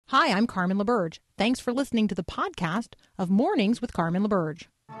Hi, I'm Carmen LaBerge. Thanks for listening to the podcast of Mornings with Carmen LaBerge.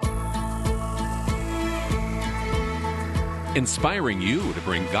 Inspiring you to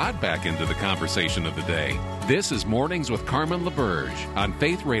bring God back into the conversation of the day. This is Mornings with Carmen LaBerge on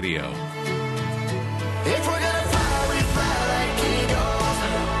Faith Radio. If we're gonna fly, we fly like eagles.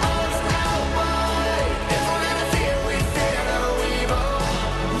 Arms out wide. If we're gonna fear, we fear no evil.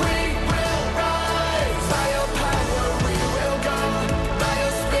 We will rise. By your power, we will go. By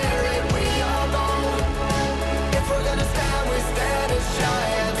your spirit, we are bold. If we're gonna stand, we stand as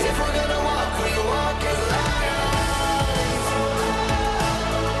giants. If we're gonna walk, we walk as lions.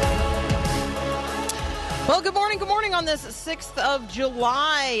 Well, good morning on this 6th of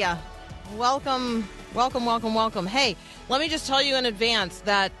July. Welcome. Hey, let me just tell you in advance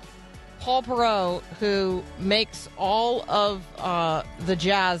that Paul Perot, who makes all of the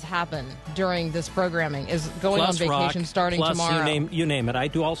jazz happen during this programming, is going on vacation starting tomorrow. You name it. I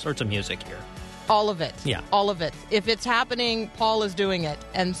do all sorts of music here. All of it. Yeah. All of it. If it's happening, Paul is doing it.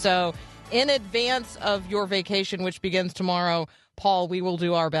 And so in advance of your vacation, which begins tomorrow, Paul, we will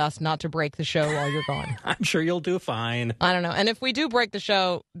do our best not to break the show while you're gone. I'm sure you'll do fine. I don't know. And if we do break the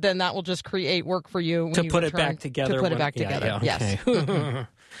show, then that will just create work for you when to you put return, it back together. To put it back together. Okay. Yes.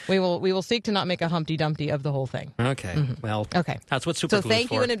 We will seek to not make a Humpty Dumpty of the whole thing. Okay. Mm-hmm. Well, okay. That's what super So glue is thank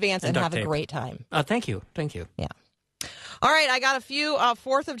for. you in advance and have tape. a great time. Thank you. Yeah. All right, I got a few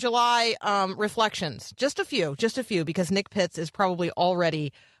 4th of July reflections. Just a few, because Nick Pitts is probably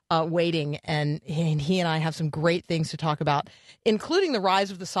already waiting, and he and I have some great things to talk about, including the rise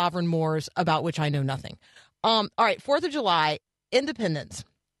of the sovereign Moors, about which I know nothing. All right, 4th of July, independence.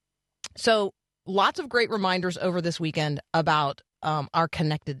 So lots of great reminders over this weekend about our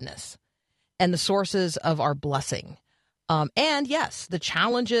connectedness and the sources of our blessing. And yes, the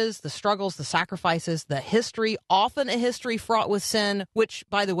challenges, the struggles, the sacrifices, the history, often a history fraught with sin, which,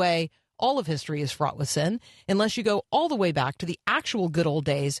 by the way, all of history is fraught with sin, unless you go all the way back to the actual good old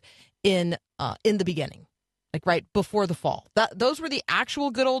days in the beginning, like right before the fall. Those were the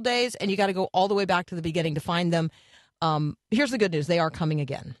actual good old days, and you got to go all the way back to the beginning to find them. Here's the good news. They are coming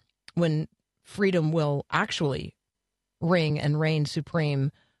again, when freedom will actually ring and reign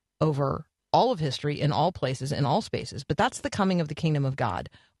supreme over all of history, in all places, in all spaces. But that's the coming of the kingdom of God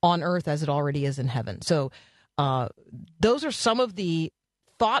on earth as it already is in heaven. So those are some of the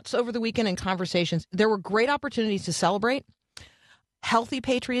thoughts over the weekend and conversations. There were great opportunities to celebrate healthy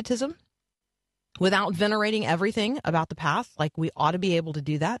patriotism without venerating everything about the past, like we ought to be able to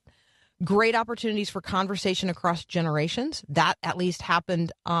do that. Great opportunities for conversation across generations. That at least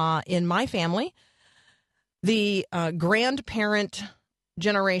happened in my family. The grandparent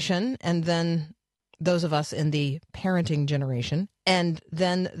generation, and then those of us in the parenting generation, and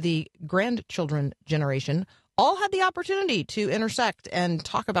then the grandchildren generation all had the opportunity to intersect and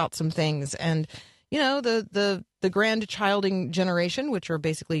talk about some things. And, you know, the grandchilding generation, which are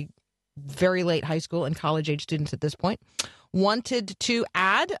basically very late high school and college age students at this point, wanted to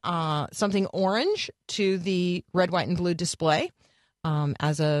add something orange to the red, white, and blue display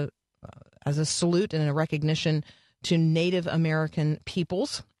as a salute and a recognition to Native American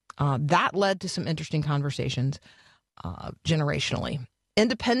peoples. That led to some interesting conversations generationally.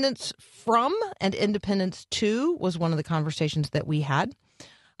 Independence from and independence to was one of the conversations that we had.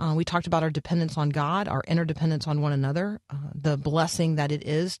 We talked about our dependence on God, our interdependence on one another, the blessing that it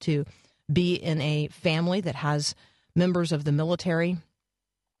is to be in a family that has members of the military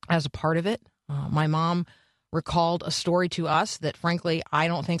as a part of it. My mom recalled a story to us that, frankly, I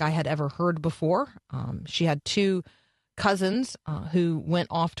don't think I had ever heard before. She had 2 cousins who went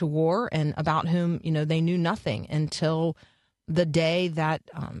off to war, and about whom, you know, they knew nothing until the day that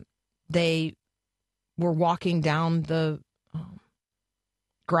they were walking down the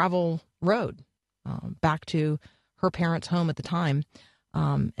gravel road back to her parents' home at the time,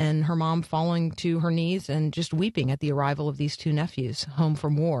 and her mom falling to her knees and just weeping at the arrival of these 2 nephews home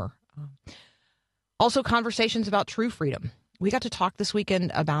from war. Also, conversations about true freedom. We got to talk this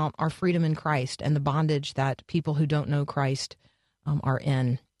weekend about our freedom in Christ and the bondage that people who don't know Christ are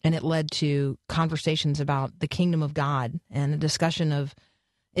in. And it led to conversations about the kingdom of God and a discussion of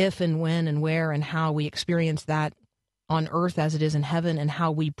if and when and where and how we experience that on earth as it is in heaven, and how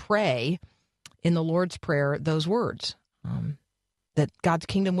we pray in the Lord's Prayer those words, that God's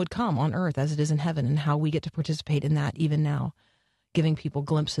kingdom would come on earth as it is in heaven, and how we get to participate in that even now, giving people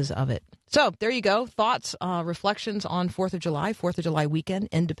glimpses of it. So there you go. Thoughts, reflections on 4th of July weekend,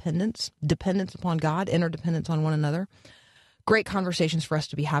 independence, dependence upon God, interdependence on one another. Great conversations for us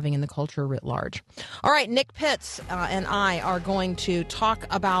to be having in the culture writ large. All right, Nick Pitts and I are going to talk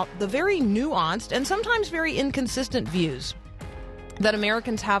about the very nuanced and sometimes very inconsistent views that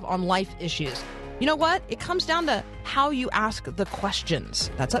Americans have on life issues. You know what? It comes down to how you ask the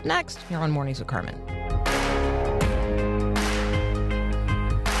questions. That's up next here on Mornings with Carmen.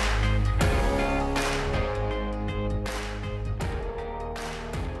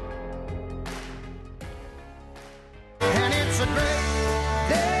 And it's a great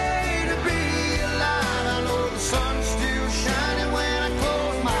day to be alive. I know the sun's still shining when I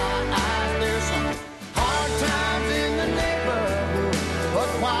close my eyes. There's some hard times in the neighborhood, but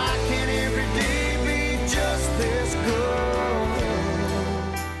why can't every day be just this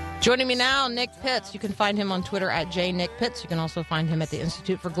good? Joining me now, Nick Pitts. You can find him on Twitter at @JNickPitts. You can also find him at the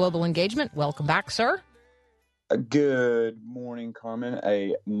Institute for Global Engagement. Welcome back, sir. Good morning, Carmen.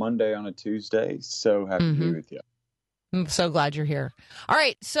 A Monday on a Tuesday. So happy to be with you. I'm so glad you're here. All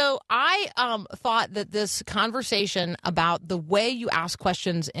right. So I thought that this conversation about the way you ask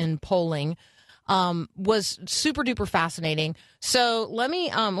questions in polling was super duper fascinating. So let me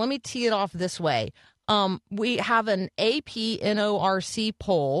tee it off this way. We have an AP NORC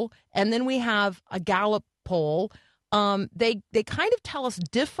poll, and then we have a Gallup poll. They kind of tell us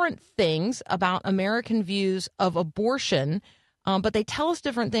different things about American views of abortion, but they tell us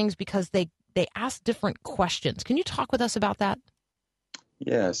different things because they ask different questions. Can you talk with us about that?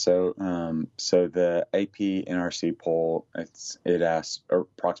 Yeah. So the AP NRC poll, it asks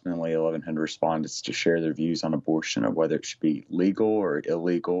approximately 1,100 respondents to share their views on abortion, or whether it should be legal or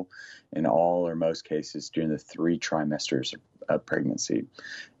illegal in all or most cases during the 3 trimesters of pregnancy.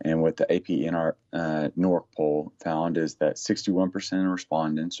 And what the AP NORC poll found is that 61% of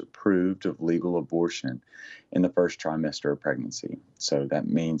respondents approved of legal abortion in the first trimester of pregnancy. So that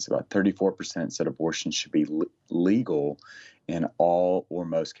means about 34% said abortion should be legal in all or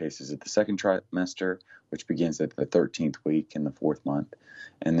most cases at the second trimester, which begins at the 13th week in the 4th month.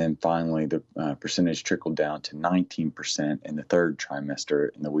 And then finally, the percentage trickled down to 19% in the third trimester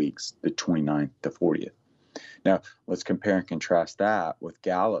in the weeks, the 29th to 40th. Now, let's compare and contrast that with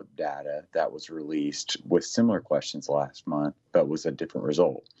Gallup data that was released with similar questions last month, but was a different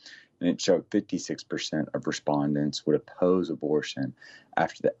result. And it showed 56% of respondents would oppose abortion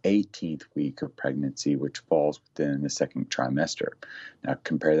after the 18th week of pregnancy, which falls within the second trimester. Now,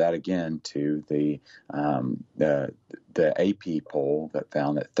 compare that again to the AP poll that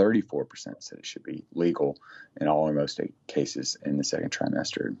found that 34% said it should be legal in all or most cases in the second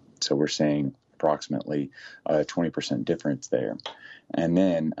trimester. So we're seeing approximately a 20% difference there. And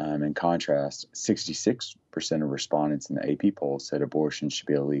then, in contrast, 66% of respondents in the AP poll said abortion should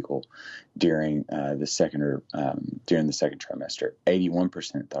be illegal during the second trimester.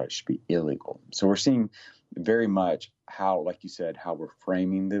 81% thought it should be illegal. So we're seeing very much how, like you said, how we're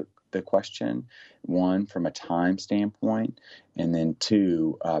framing the question. One, from a time standpoint, and then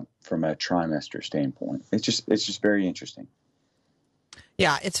two, from a trimester standpoint. It's just very interesting.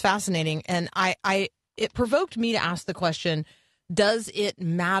 Yeah, it's fascinating. And it provoked me to ask the question, does it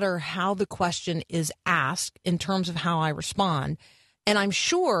matter how the question is asked in terms of how I respond? And I'm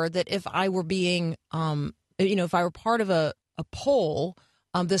sure that if I were being, if I were part of a poll,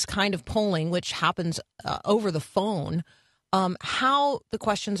 this kind of polling, which happens over the phone, how the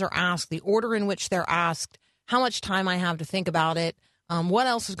questions are asked, the order in which they're asked, how much time I have to think about it, what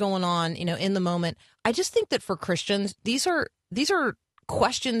else is going on, in the moment. I just think that for Christians, these are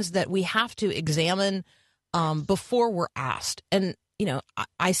questions that we have to examine before we're asked. And,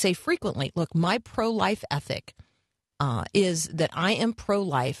 I say frequently, look, my pro-life ethic is that I am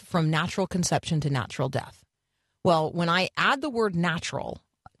pro-life from natural conception to natural death. Well, when I add the word natural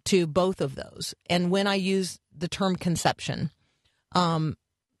to both of those, and when I use the term conception, I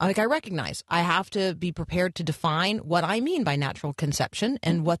recognize I have to be prepared to define what I mean by natural conception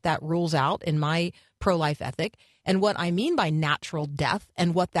and what that rules out in my pro-life ethic, and what I mean by natural death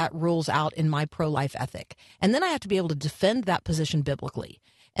and what that rules out in my pro-life ethic. And then I have to be able to defend that position biblically.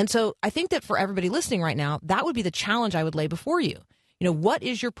 And so I think that for everybody listening right now, that would be the challenge I would lay before you. What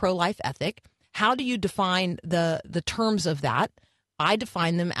is your pro-life ethic? How do you define the terms of that? I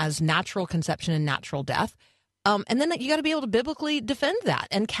define them as natural conception and natural death. And then you got to be able to biblically defend that.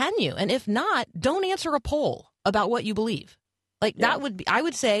 And can you? And if not, don't answer a poll about what you believe. That would be, I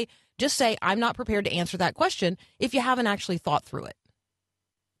would say, just say, I'm not prepared to answer that question if you haven't actually thought through it.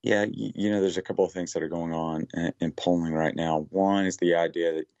 Yeah, there's a couple of things that are going on in polling right now. One is the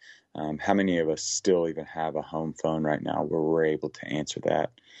idea that how many of us still even have a home phone right now where we're able to answer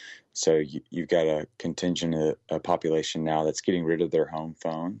that. So you've got a contingent of a population now that's getting rid of their home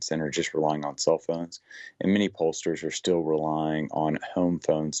phones and are just relying on cell phones. And many pollsters are still relying on home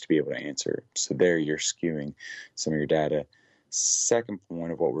phones to be able to answer. So there you're skewing some of your data. Second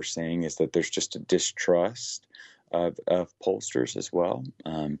point of what we're seeing is that there's just a distrust of pollsters as well,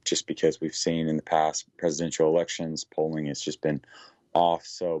 just because we've seen in the past presidential elections, polling has just been off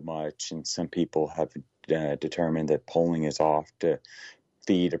so much, and some people have determined that polling is off to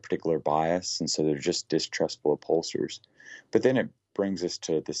feed a particular bias, and so they're just distrustful of pollsters. But then it brings us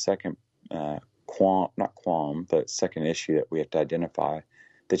to the second second issue that we have to identify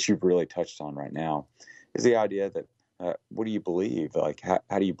that you've really touched on right now is the idea that what do you believe? Like,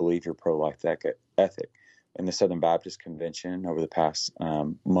 how do you believe your pro-life ethic? In the Southern Baptist Convention over the past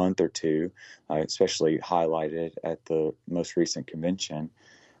month or two, especially highlighted at the most recent convention,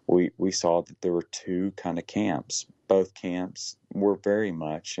 we saw that there were two kind of camps. Both camps were very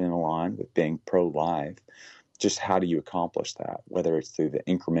much in line with being pro-life. Just how do you accomplish that? Whether it's through the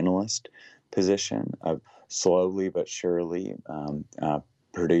incrementalist position of slowly but surely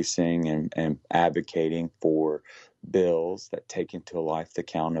producing and advocating for bills that take into life the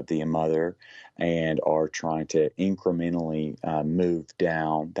count of the mother and are trying to incrementally move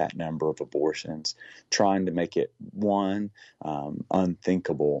down that number of abortions, trying to make it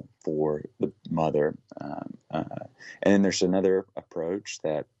unthinkable for the mother. And then there's another approach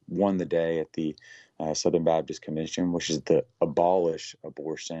that won the day at the Southern Baptist Convention, which is to abolish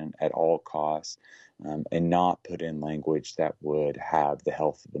abortion at all costs and not put in language that would have the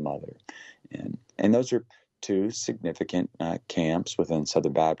health of the mother. And those are two significant camps within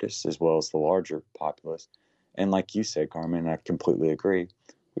Southern Baptists as well as the larger populace. And like you said, Carmen, I completely agree.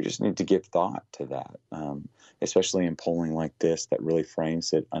 We just need to give thought to that, especially in polling like this that really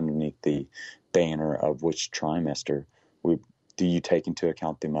frames it underneath the banner of which trimester do you take into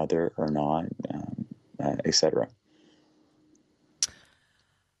account the mother or not, et cetera.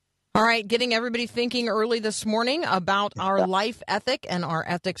 All right, getting everybody thinking early this morning about our life ethic and our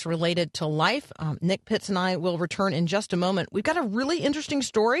ethics related to life. Nick Pitts and I will return in just a moment. We've got a really interesting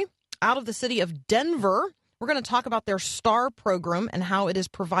story out of the city of Denver. We're going to talk about their STAR program and how it is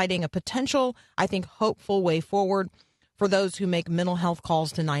providing a potential, I think, hopeful way forward for those who make mental health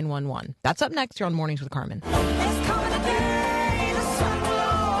calls to 911. That's up next here on Mornings with Carmen. It's coming again, the sun will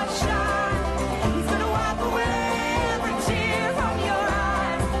always shine. He's gonna wipe away every tear from your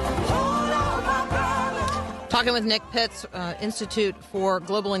eyes. Hold on, my brother. Talking with Nick Pitts, Institute for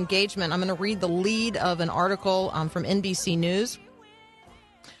Global Engagement. I'm going to read the lead of an article from NBC News.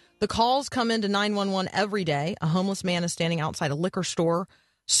 The calls come into 911 every day. A homeless man is standing outside a liquor store,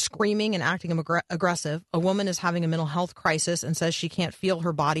 screaming and acting aggressive. A woman is having a mental health crisis and says she can't feel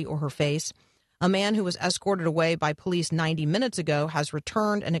her body or her face. A man who was escorted away by police 90 minutes ago has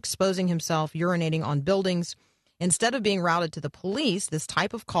returned and exposing himself, urinating on buildings. Instead of being routed to the police, this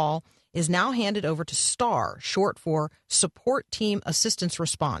type of call is now handed over to STAR, short for Support Team Assistance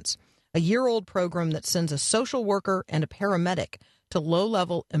Response, a year-old program that sends a social worker and a paramedic to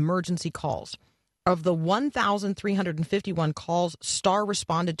low-level emergency calls. Of the 1,351 calls STAR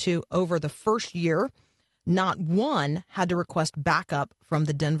responded to over the first year, not one had to request backup from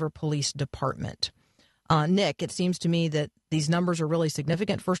the Denver Police Department. Nick, it seems to me that these numbers are really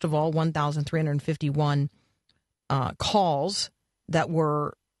significant. First of all, 1,351 calls that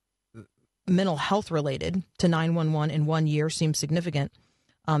were mental health related to 911 in 1 year seems significant.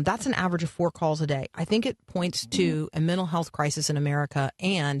 That's an average of 4 calls a day. I think it points to a mental health crisis in America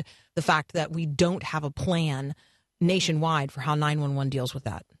and the fact that we don't have a plan nationwide for how 911 deals with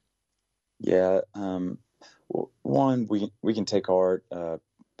that. Yeah. One, we can take our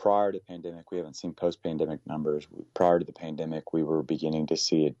prior to the pandemic, we haven't seen post-pandemic numbers. Prior to the pandemic, we were beginning to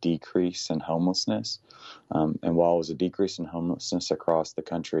see a decrease in homelessness. And while it was a decrease in homelessness across the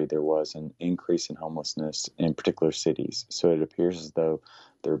country, there was an increase in homelessness in particular cities. So it appears as though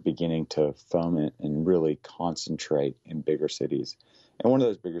they're beginning to foment and really concentrate in bigger cities. And one of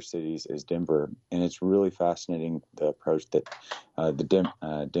those bigger cities is Denver. And it's really fascinating the approach that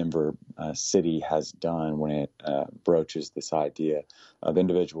the Denver city has done when it broaches this idea of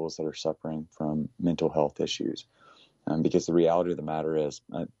individuals that are suffering from mental health issues. Because the reality of the matter is,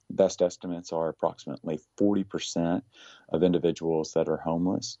 best estimates are approximately 40% of individuals that are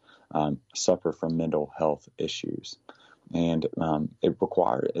homeless suffer from mental health issues. And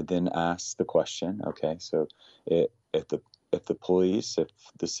it then asks the question, okay, so if the police, if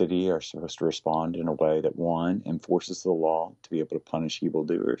the city are supposed to respond in a way that, one, enforces the law to be able to punish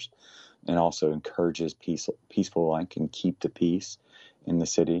evildoers and also encourages peaceful life and keep the peace in the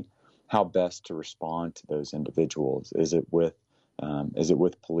city, how best to respond to those individuals? Is it with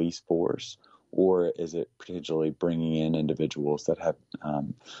police force, or is it potentially bringing in individuals that have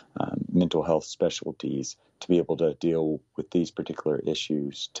mental health specialties to be able to deal with these particular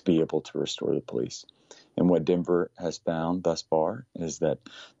issues, to be able to restore the police? And what Denver has found thus far is that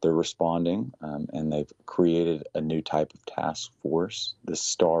they're responding, and they've created a new type of task force, the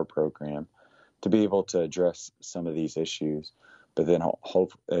STAR program, to be able to address some of these issues. But then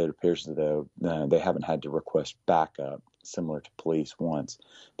it appears as though they haven't had to request backup, similar to police once,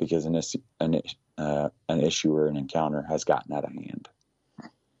 because an issue or an encounter has gotten out of hand.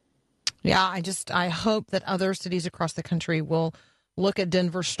 Yeah, I hope that other cities across the country will look at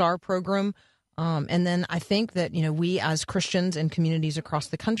Denver's STAR program. And then I think that, we as Christians and communities across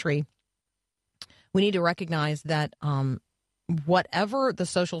the country, we need to recognize that whatever the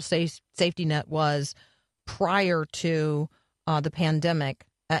social safety net was prior to the pandemic,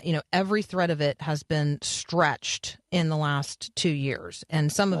 every thread of it has been stretched in the last 2 years,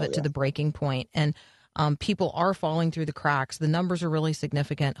 and some of it to the breaking point. And people are falling through the cracks. The numbers are really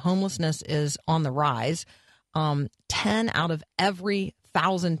significant. Homelessness is on the rise. 10 out of every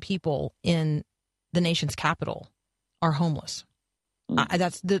 1,000 people in the nation's capital are homeless.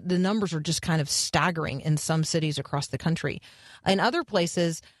 That's the numbers are just kind of staggering in some cities across the country. In other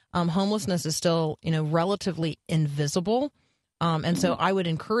places, homelessness is still, relatively invisible. And so I would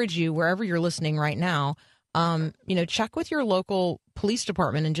encourage you, wherever you're listening right now, check with your local police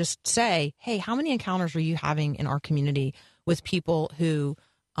department and just say, hey, how many encounters are you having in our community with people who,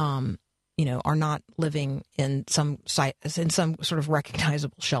 are not living in some sort of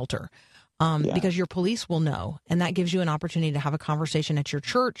recognizable shelter? Because your police will know, and that gives you an opportunity to have a conversation at your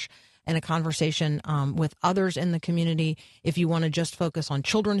church and a conversation with others in the community. If you want to just focus on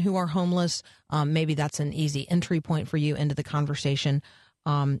children who are homeless, maybe that's an easy entry point for you into the conversation,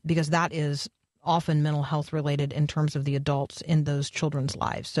 because that is often mental health related in terms of the adults in those children's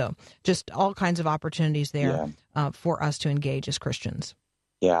lives. So just all kinds of opportunities there for us to engage as Christians.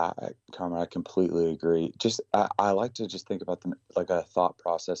 Yeah, Carmen, I completely agree. I like to just think about them like a thought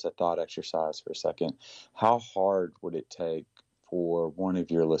process, a thought exercise for a second. How hard would it take for one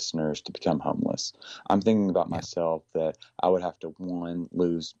of your listeners to become homeless? I'm thinking about myself, that I would have to, one,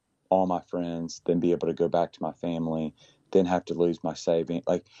 lose all my friends, then be able to go back to my family, then have to lose my saving.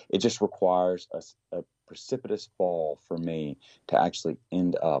 Like, it just requires a precipitous fall for me to actually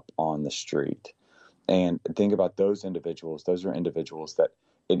end up on the street. And think about those individuals. Those are individuals that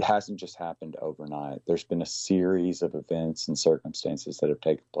it hasn't just happened overnight. There's been a series of events and circumstances that have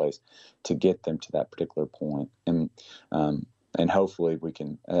taken place to get them to that particular point. And hopefully we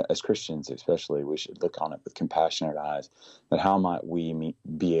can, as Christians especially, we should look on it with compassionate eyes. But how might we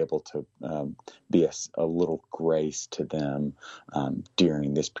be able to be a little grace to them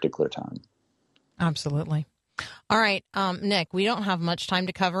during this particular time? Absolutely. All right, Nick, we don't have much time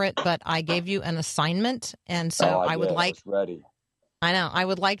to cover it, but I gave you an assignment, and so I would like. I was ready. I know. I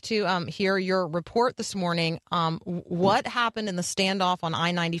would like to hear your report this morning. What happened in the standoff on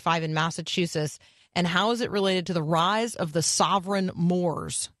I-95 in Massachusetts, and how is it related to the rise of the sovereign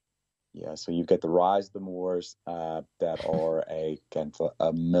Moors? Yeah, so you've got the rise of the Moors that are a kind of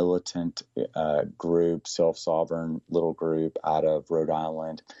a militant group, self-sovereign little group out of Rhode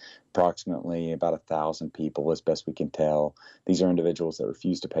Island. Approximately about 1,000 people, as best we can tell. These are individuals that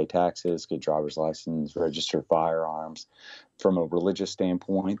refuse to pay taxes, get driver's license, register firearms. From a religious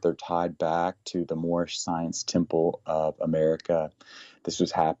standpoint, they're tied back to the Moorish Science Temple of America. This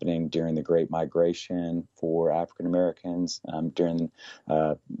was happening during the Great Migration for African Americans during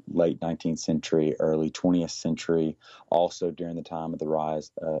late 19th century, early 20th century. Also during the time of the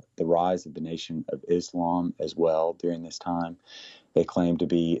rise of the Nation of Islam as well during this time. They claim to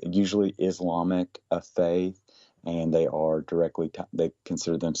be usually Islamic of faith, and they are they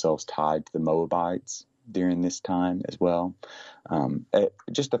consider themselves tied to the Moabites during this time as well.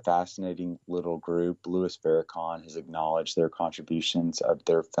 Just a fascinating little group. Louis Farrakhan has acknowledged their contributions of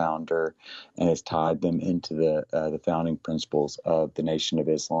their founder and has tied them into the founding principles of the Nation of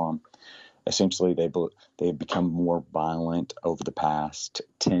Islam. Essentially, they've become more violent over the past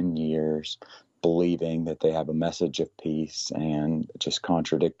 10 years, believing that they have a message of peace, and just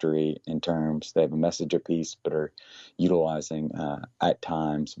contradictory in terms. They have a message of peace, but are utilizing at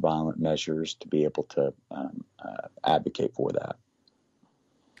times violent measures to be able to advocate for that.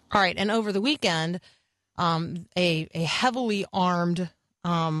 All right. And over the weekend, a heavily armed,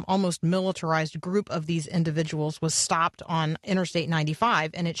 almost militarized group of these individuals was stopped on Interstate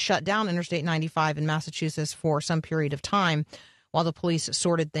 95, and it shut down Interstate 95 in Massachusetts for some period of time while the police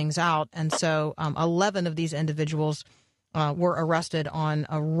sorted things out. And so 11 of these individuals were arrested on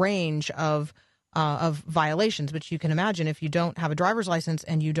a range of violations. But you can imagine, if you don't have a driver's license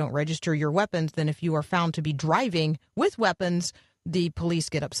and you don't register your weapons, then if you are found to be driving with weapons, the police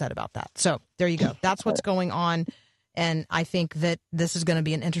get upset about that. So there you go. That's what's going on. And I think that this is going to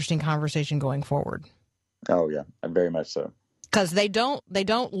be an interesting conversation going forward. Oh yeah, very much so. Because they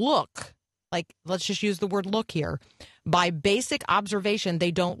don't look like, let's just use the word look here. By basic observation,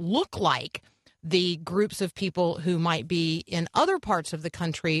 they don't look like the groups of people who might be in other parts of the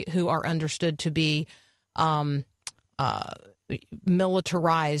country who are understood to be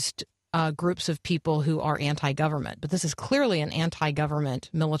militarized groups of people who are anti-government. But this is clearly an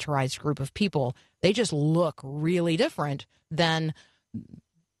anti-government militarized group of people. They just look really different than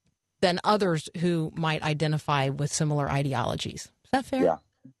others who might identify with similar ideologies. Is that fair? Yeah,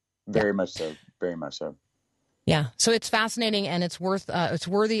 very much so. Very much so. Yeah. So it's fascinating, and it's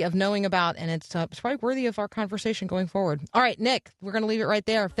worthy of knowing about, and it's probably worthy of our conversation going forward. All right, Nick, we're going to leave it right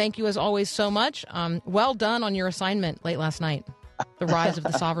there. Thank you as always so much. Well done on your assignment late last night, The Rise of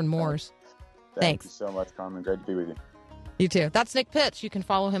the Sovereign Moors. Thank Thanks. you so much, Carmen. Great to be with you. You too. That's Nick Pitts. You can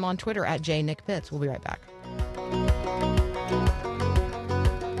follow him on Twitter at @JNickPitts. We'll be right back.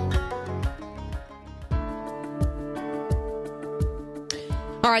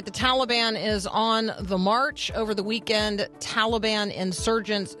 All right, the Taliban is on the march. Over the weekend, Taliban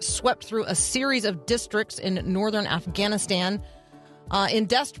insurgents swept through a series of districts in northern Afghanistan. In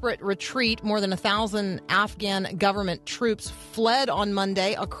desperate retreat, more than 1,000 Afghan government troops fled on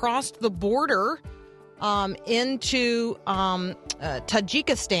Monday across the border into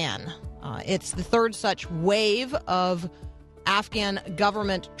Tajikistan. It's the third such wave of Afghan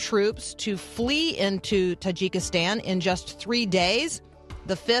government troops to flee into Tajikistan in just 3 days.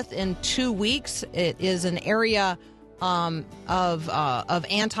 The fifth in 2 weeks. It is an area of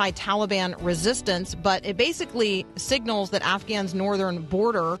anti-Taliban resistance, but it basically signals that Afghan's northern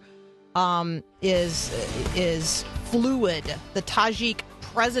border is fluid. The Tajik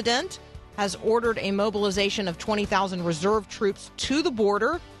president has ordered a mobilization of 20,000 reserve troops to the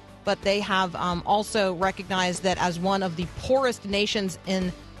border, but they have also recognized that as one of the poorest nations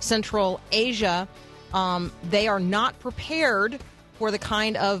in Central Asia, they are not prepared for the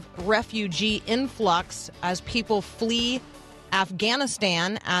kind of refugee influx as people flee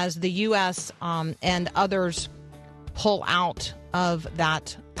Afghanistan as the U.S. And others pull out of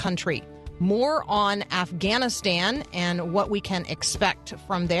that country. More on Afghanistan and what we can expect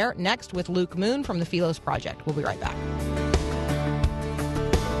from there next with Luke Moon from the Philos Project. We'll be right back.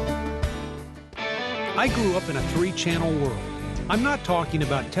 I grew up in a 3-channel world. I'm not talking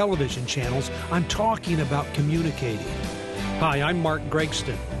about television channels. I'm talking about communicating. Hi, I'm Mark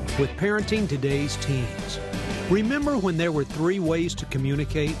Gregston with Parenting Today's Teens. Remember when there were 3 ways to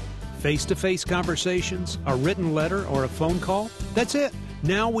communicate? Face-to-face conversations, a written letter, or a phone call? That's it.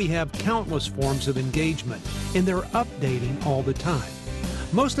 Now we have countless forms of engagement, and they're updating all the time.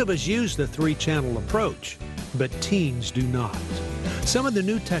 Most of us use the 3-channel approach, but teens do not. Some of the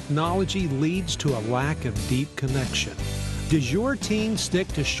new technology leads to a lack of deep connection. Does your teen stick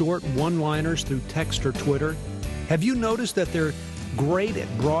to short one-liners through text or Twitter? Have you noticed that they're great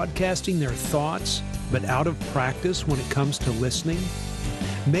at broadcasting their thoughts, but out of practice when it comes to listening?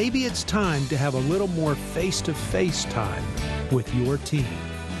 Maybe it's time to have a little more face-to-face time with your teen.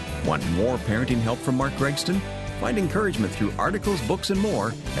 Want more parenting help from Mark Gregston? Find encouragement through articles, books, and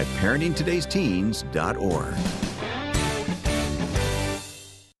more at parentingtodaysteens.org.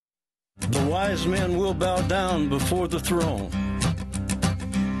 The wise men will bow down before the throne,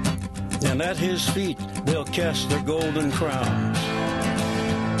 and at his feet they'll cast their golden crowns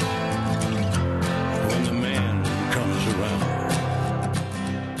when the man comes around.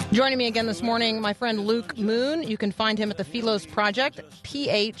 Joining me again this morning, my friend Luke Moon. You can find him at the Philos Project,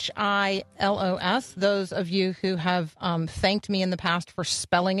 Philos. Those of you who have thanked me in the past for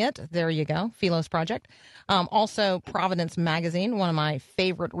spelling it, there you go, Philos Project. Also, Providence Magazine, one of my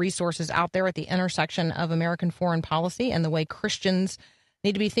favorite resources out there at the intersection of American foreign policy and the way Christians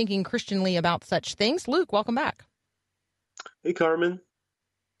need to be thinking Christianly about such things. Luke, welcome back. Hey, Carmen.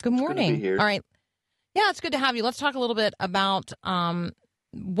 Good morning. Good to be here. All right. Yeah, it's good to have you. Let's talk a little bit about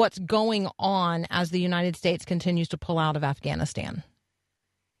what's going on as the United States continues to pull out of Afghanistan.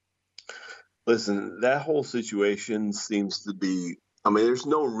 Listen, that whole situation seems to be, there's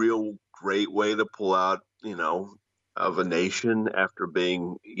no real great way to pull out, of a nation after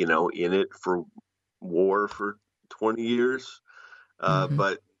being, in it for war for 20 years.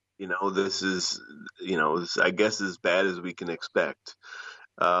 But, this is, I guess as bad as we can expect.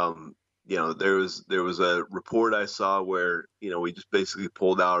 There was a report I saw where, we just basically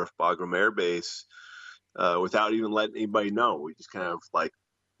pulled out of Bagram Air Base without even letting anybody know. We just kind of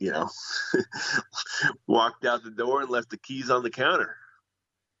walked out the door and left the keys on the counter.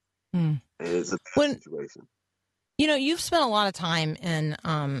 And it's a bad situation. You've spent a lot of time in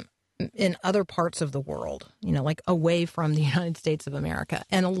in other parts of the world, like away from the United States of America.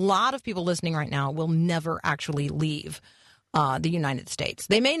 And a lot of people listening right now will never actually leave the United States.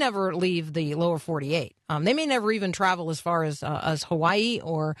 They may never leave the lower 48. They may never even travel as far as Hawaii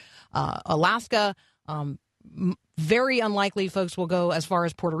or Alaska. Very unlikely folks will go as far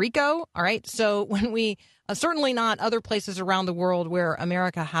as Puerto Rico. All right. So when we certainly not other places around the world where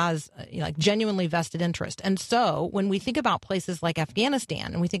America has genuinely vested interest. And so when we think about places like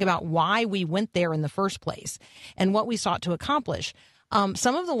Afghanistan and we think about why we went there in the first place and what we sought to accomplish,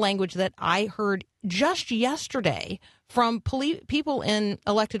 some of the language that I heard just yesterday from people in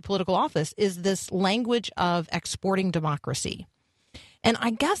elected political office is this language of exporting democracy. And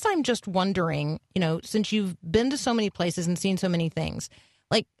I guess I'm just wondering, since you've been to so many places and seen so many things,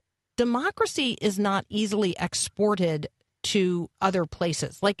 democracy is not easily exported to other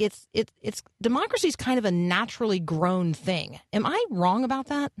places. It's democracy is kind of a naturally grown thing. Am I wrong about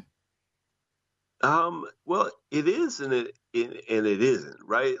that? Well, it is, and it isn't,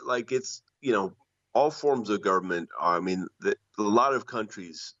 right? It's all forms of government are. I mean, a lot of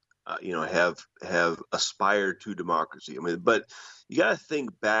countries, have aspired to democracy. I mean, but you got to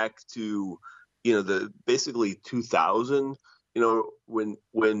think back to, the basically 2000.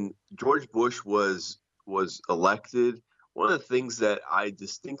 When George Bush was elected, one of the things that I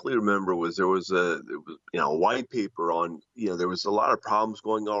distinctly remember was there was a white paper on, there was a lot of problems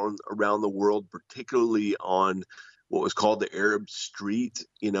going on around the world, particularly on what was called the Arab Street,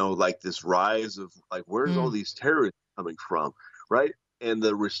 this rise of where's all these terrorists coming from, right? And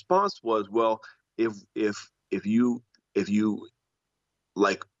the response was, well, if you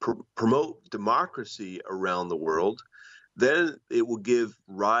promote democracy around the world, then it will give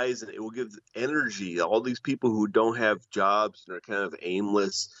rise and it will give energy. All these people who don't have jobs and are kind of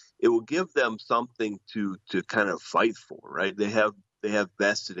aimless, it will give them something to kind of fight for, right? They have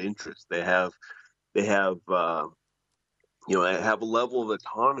vested interests. They have a level of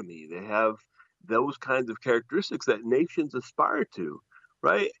autonomy. They have those kinds of characteristics that nations aspire to,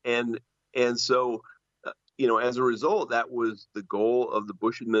 right? And so, as a result, that was the goal of the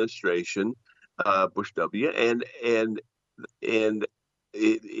Bush administration, Bush W, and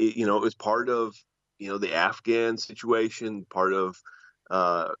it was part of the Afghan situation, part of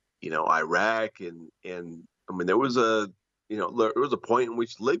Iraq, and I mean there was a point in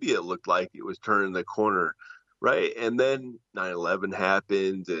which Libya looked like it was turning the corner, right? And then 9/11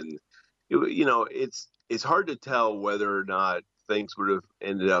 happened, and it's hard to tell whether or not things would have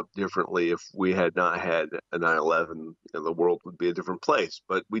ended up differently if we had not had a 9/11. The world would be a different place,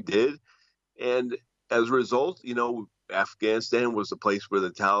 but we did, and as a result, Afghanistan was the place where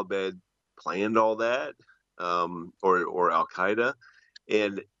the Taliban planned all that, or Al Qaeda,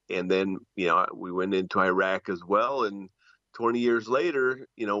 and then we went into Iraq as well, and 20 years later,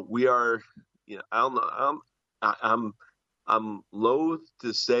 we are, I don't know, I'm loath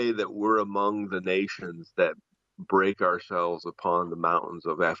to say that we're among the nations that break ourselves upon the mountains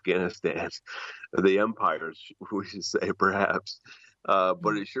of Afghanistan, the empires, we should say, perhaps,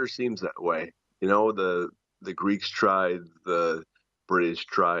 but it sure seems that way. The Greeks tried, the British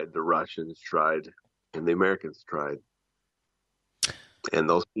tried, the Russians tried, and the Americans tried. And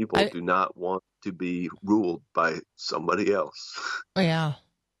those people do not want to be ruled by somebody else. Yeah.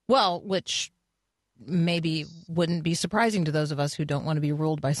 Well, which maybe wouldn't be surprising to those of us who don't want to be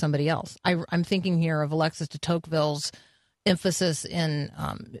ruled by somebody else. I'm thinking here of Alexis de Tocqueville's emphasis in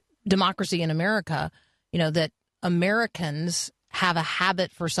democracy in America, that Americans have a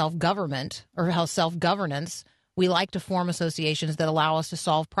habit for self-government or self-governance. We like to form associations that allow us to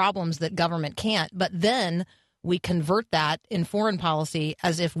solve problems that government can't, but then we convert that in foreign policy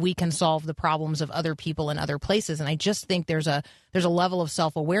as if we can solve the problems of other people in other places. And I just think there's a level of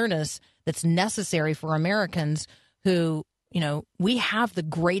self-awareness that's necessary for Americans who, we have the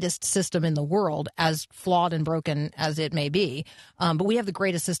greatest system in the world, as flawed and broken as it may be, but we have the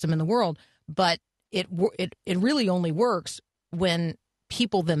greatest system in the world. But it really only works when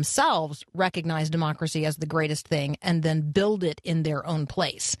people themselves recognize democracy as the greatest thing and then build it in their own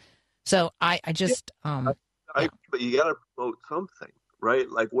place. So I just but you got to promote something, right?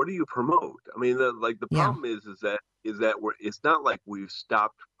 What do you promote? I mean, the problem is that it's not like we've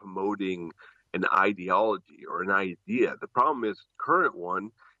stopped promoting an ideology or an idea. The problem is current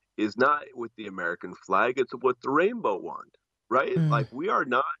one is not with the American flag; it's with the rainbow one, right? We are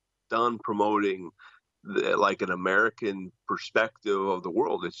not done promoting an American perspective of the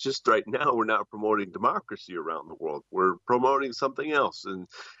world. It's just right now we're not promoting democracy around the world. We're promoting something else, and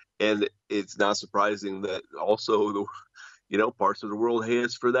it's not surprising that also the parts of the world hate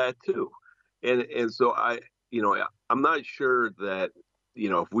us for that too. And so I'm not sure that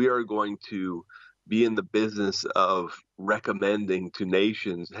if we are going to be in the business of recommending to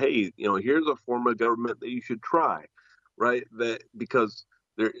nations, hey, here's a form of government that you should try, right? That because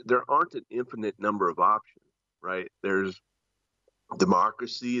there aren't an infinite number of options, right? There's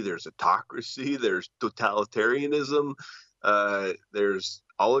democracy, there's autocracy, there's totalitarianism, there's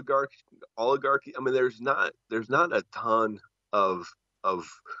oligarchy. I mean, there's not a ton of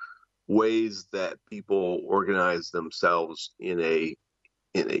ways that people organize themselves in a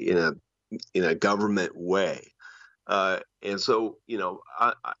government way. And so,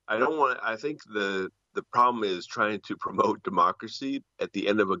 I don't want to, I think the problem is trying to promote democracy at the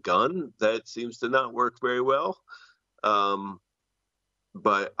end of a gun. That seems to not work very well.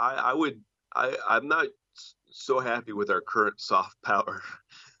 But I'm not so happy with our current soft power,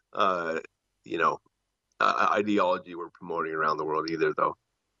 ideology we're promoting around the world either, though.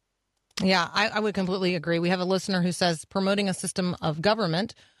 Yeah, I would completely agree. We have a listener who says promoting a system of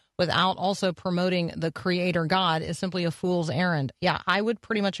government without also promoting the creator God is simply a fool's errand. Yeah, I would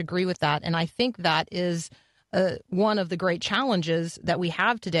pretty much agree with that. And I think that is one of the great challenges that we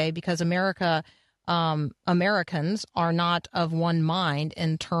have today, because Americans are not of one mind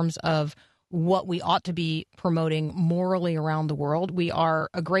in terms of what we ought to be promoting morally around the world. We are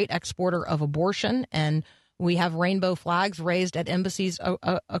a great exporter of abortion, and we have rainbow flags raised at embassies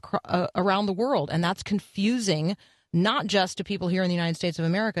around the world. And that's confusing, not just to people here in the United States of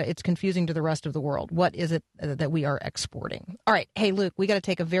America. It's confusing to the rest of the world. What is it that we are exporting? All right. Hey, Luke, we got to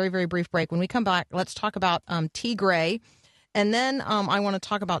take a very, very brief break. When we come back, let's talk about Tigray. And then I want to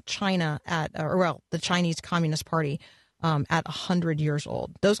talk about China the Chinese Communist Party at 100 years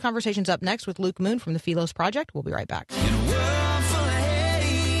old. Those conversations up next with Luke Moon from the Philos Project. We'll be right back.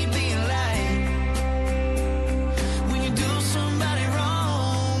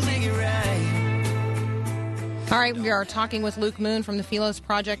 All right, we are talking with Luke Moon from the Philos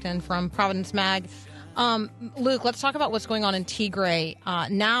Project and from Providence Mag. Luke, let's talk about what's going on in Tigray.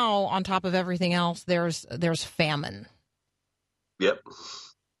 Now, on top of everything else, there's famine. Yep.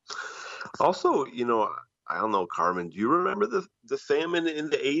 Also, I don't know, Carmen, do you remember the famine in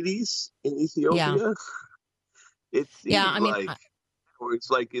the 80s in Ethiopia? Yeah. It seems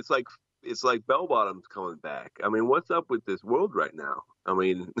it's like bell bottoms coming back. I mean, what's up with this world right now? I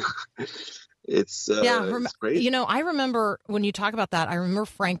mean, it's crazy. I remember when you talk about that, I remember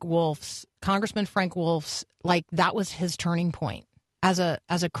Congressman Frank Wolf's, like, that was his turning point as a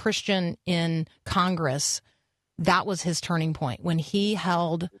Christian in Congress. That was his turning point when he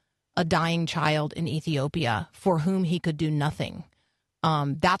held a dying child in Ethiopia for whom he could do nothing.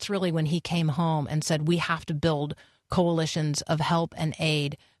 That's really when he came home and said, we have to build coalitions of help and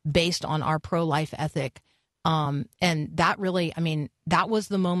aid based on our pro-life ethic. And that really, that was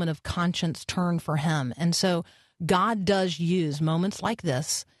the moment of conscience turn for him. And so God does use moments like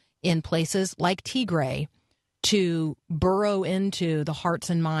this in places like Tigray to burrow into the hearts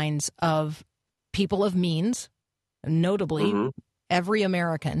and minds of people of means, notably every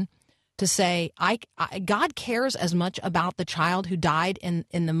American, to say, God cares as much about the child who died in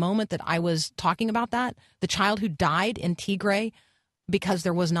the moment that I was talking about that, the child who died in Tigray because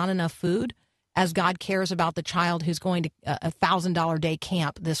there was not enough food, as God cares about the child who's going to a $1,000 day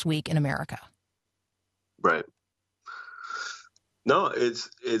camp this week in America. Right. No, it's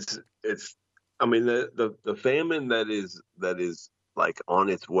I mean, the famine that is like on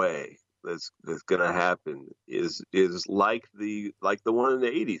its way, that's going to happen is like the one in the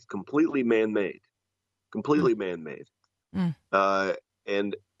 80s, completely man-made.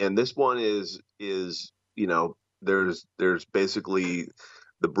 And this one is there's basically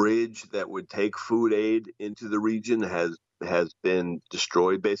the bridge that would take food aid into the region has been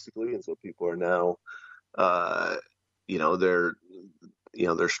destroyed basically, and so people are now they're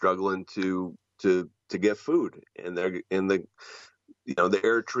struggling to get food, and the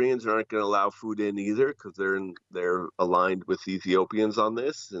Eritreans aren't going to allow food in either because they're aligned with the Ethiopians on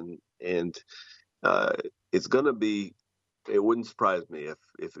this, and it's going to be. It wouldn't surprise me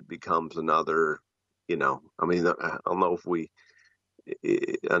if it becomes another. I don't know if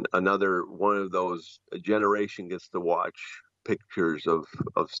another one of those, a generation gets to watch pictures of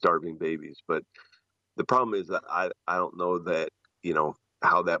starving babies, but the problem is that I don't know that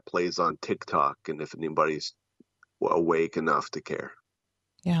how that plays on TikTok and if anybody's awake enough to care.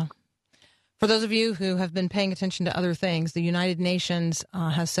 Yeah. For those of you who have been paying attention to other things, the United Nations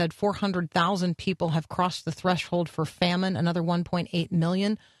has said 400,000 people have crossed the threshold for famine. Another 1.8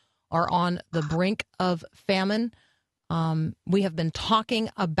 million are on the brink of famine. We have been talking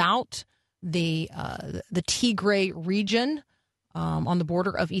about the Tigray region on the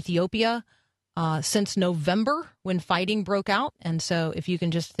border of Ethiopia. since November when fighting broke out. And so if you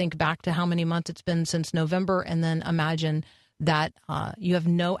can just think back to how many months it's been since November, and then imagine that you have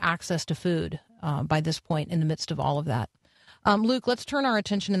no access to food by this point in the midst of all of that. Luke, let's turn our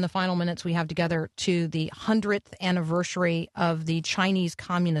attention in the final minutes we have together to the 100th anniversary of the Chinese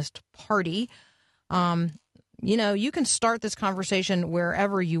Communist Party. You can start this conversation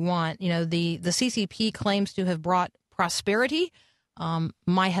wherever you want. The CCP claims to have brought prosperity.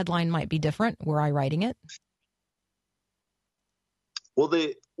 My headline might be different. Were I writing it? Well,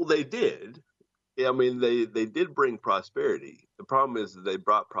 they did. I mean, they did bring prosperity. The problem is that they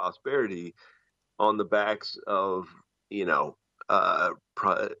brought prosperity on the backs of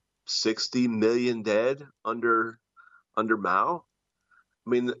 60 million dead under Mao. I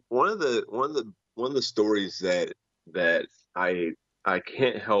mean, one of the stories that I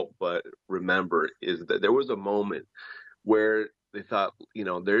can't help but remember is that there was a moment where they thought,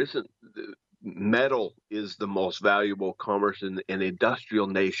 metal is the most valuable commerce in industrial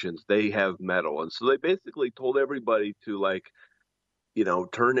nations. They have metal. And so they basically told everybody to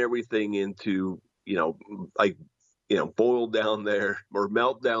turn everything into, boil down their or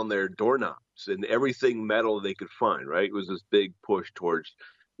melt down their doorknobs and everything metal they could find, right? It was this big push towards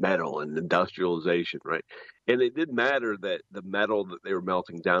metal and industrialization, right? And it didn't matter that the metal that they were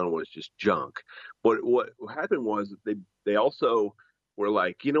melting down was just junk. But what happened was they also were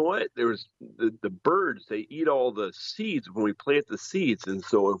like, you know what? There's the birds, they eat all the seeds when we plant the seeds. And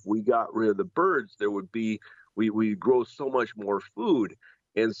so if we got rid of the birds, there would be, we grow so much more food.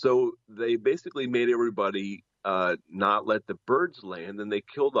 And so they basically made everybody not let the birds land, and they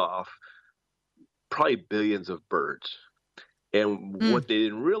killed off probably billions of birds. And what they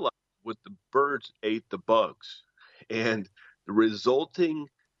didn't realize was the birds ate the bugs, and the resulting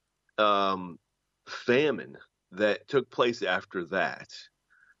famine that took place after that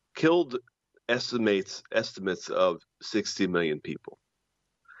killed estimates of 60 million people.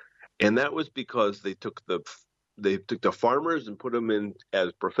 And that was because they took the farmers and put them in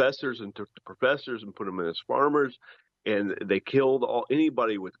as professors, and took the professors and put them in as farmers, and they killed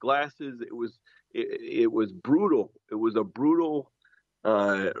anybody with glasses. It was brutal. It was a brutal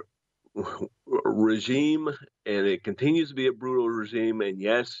regime, and it continues to be a brutal regime. And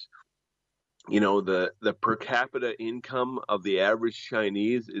yes, the per capita income of the average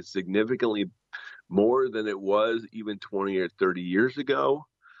Chinese is significantly more than it was even 20 or 30 years ago,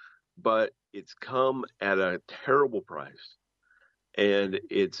 but it's come at a terrible price. And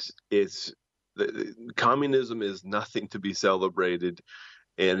communism is nothing to be celebrated.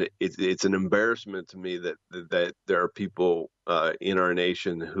 And it's an embarrassment to me that there are people in our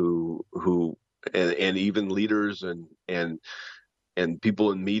nation who and even leaders and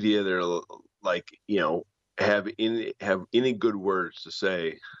people in media that are have any good words to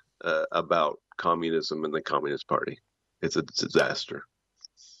say about communism and the Communist Party. It's a disaster.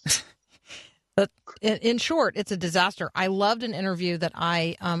 In short, it's a disaster. I loved an interview that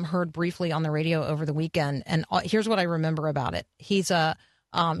I heard briefly on the radio over the weekend, and here's what I remember about it. He's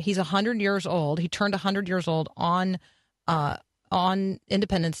 100 years old. He turned 100 years old on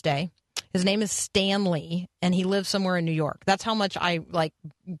Independence Day. His name is Stanley, and he lives somewhere in New York. That's how much I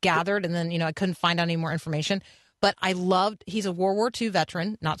gathered, and then I couldn't find out any more information. But he's a World War II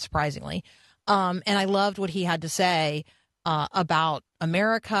veteran, not surprisingly, and I loved what he had to say about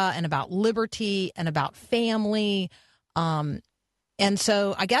America and about liberty and about family. And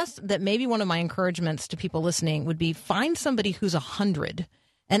so I guess that maybe one of my encouragements to people listening would be find somebody who's 100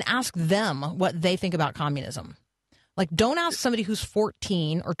 and ask them what they think about communism. Don't ask somebody who's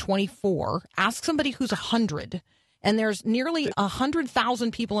 14 or 24. Ask somebody who's 100. And there's nearly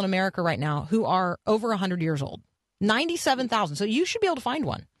 100,000 people in America right now who are over 100 years old. 97,000. So you should be able to find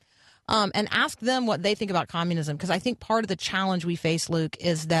one. And ask them what they think about communism. Because I think part of the challenge we face, Luke,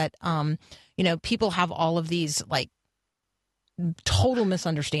 is that, people have all of these total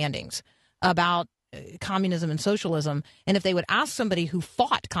misunderstandings about communism and socialism. And if they would ask somebody who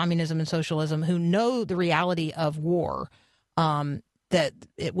fought communism and socialism, who know the reality of war, that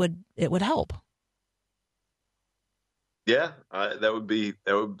it would help. Yeah,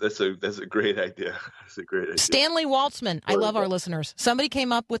 that's a great idea. That's a great idea. Stanley Waltzman. I love our listeners. Somebody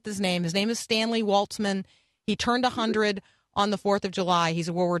came up with his name. His name is Stanley Waltzman. He turned 100 on the 4th of July. He's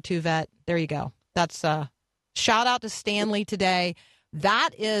a World War II vet. There you go. That's shout out to Stanley today. That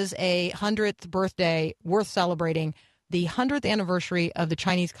is a 100th birthday worth celebrating. The 100th anniversary of the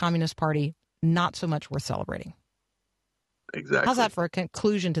Chinese Communist Party, not so much worth celebrating. Exactly. How's that for a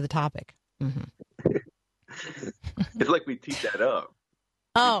conclusion to the topic? Mm-hmm. It's like we teed that up.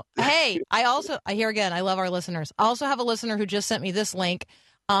 Oh, hey, I love our listeners. I also have a listener who just sent me this link.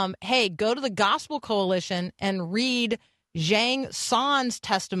 Hey, go to the Gospel Coalition and read Zhang San's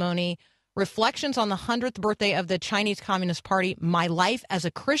testimony, Reflections on the 100th Birthday of the Chinese Communist Party, My Life as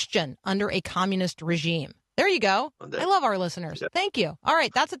a Christian Under a Communist Regime. There you go. I love our listeners. Yeah. Thank you. All right,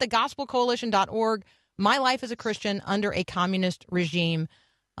 that's at thegospelcoalition.org. My Life as a Christian Under a Communist Regime.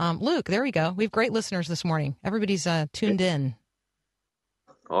 Luke, there we go. We have great listeners this morning. Everybody's tuned in.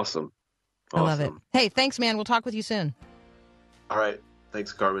 Awesome. I love it. Hey, thanks, man. We'll talk with you soon. All right.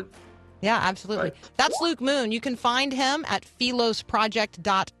 Thanks, Carmen. Yeah, absolutely. Right. That's Luke Moon. You can find him at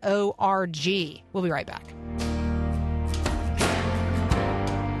philosproject.org. We'll be right back.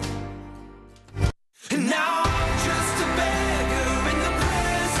 And now I'm just a beggar in the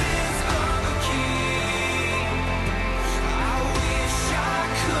presence of a king. I wish I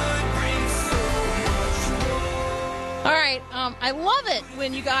could bring so much more. All right. I love it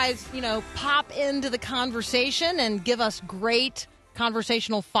when you guys, pop into the conversation and give us great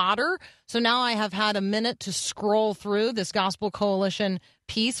conversational fodder. So now I have had a minute to scroll through this Gospel Coalition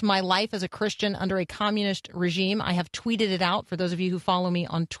piece, My Life as a Christian Under a Communist Regime. I have tweeted it out for those of you who follow me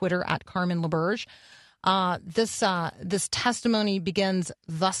on Twitter at Carmen LaBerge. This testimony begins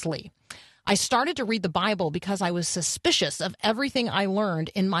thusly. I started to read the Bible because I was suspicious of everything I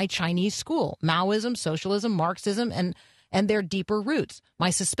learned in my Chinese school, Maoism, socialism, Marxism, and their deeper roots.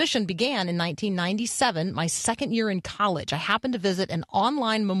 My suspicion began in 1997, my second year in college. I happened to visit an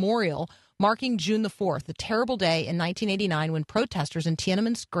online memorial marking June the 4th, the terrible day in 1989 when protesters in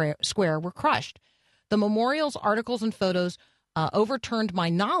Tiananmen Square were crushed. The memorial's articles and photos overturned my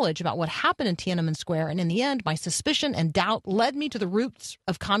knowledge about what happened in Tiananmen Square, and in the end, my suspicion and doubt led me to the roots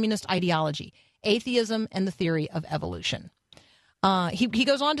of communist ideology, atheism, and the theory of evolution. He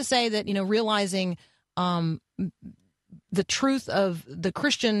goes on to say that, realizing the truth of the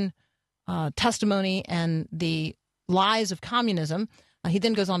Christian testimony and the lies of communism, he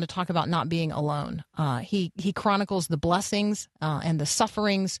then goes on to talk about not being alone. He chronicles the blessings and the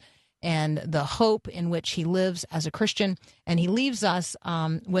sufferings and the hope in which he lives as a Christian. And he leaves us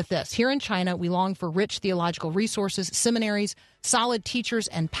with this. Here in China, we long for rich theological resources, seminaries, solid teachers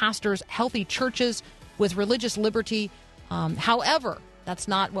and pastors, healthy churches with religious liberty. However, that's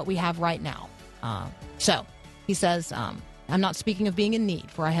not what we have right now. So he says, I'm not speaking of being in need,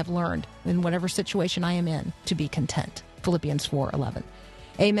 for I have learned in whatever situation I am in to be content. Philippians 4:11.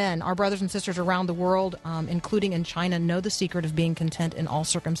 Amen. Our brothers and sisters around the world, including in China, know the secret of being content in all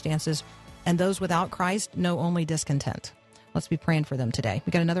circumstances, and those without Christ know only discontent. Let's be praying for them today.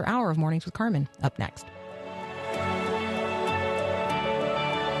 We got another hour of Mornings with Carmen up next.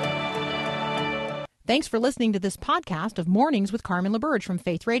 Thanks for listening to this podcast of Mornings with Carmen LaBerge from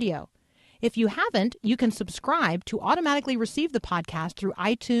Faith Radio. If you haven't, you can subscribe to automatically receive the podcast through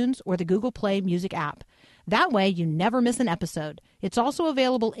iTunes or the Google Play Music app. That way, you never miss an episode. It's also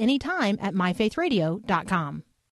available anytime at myfaithradio.com.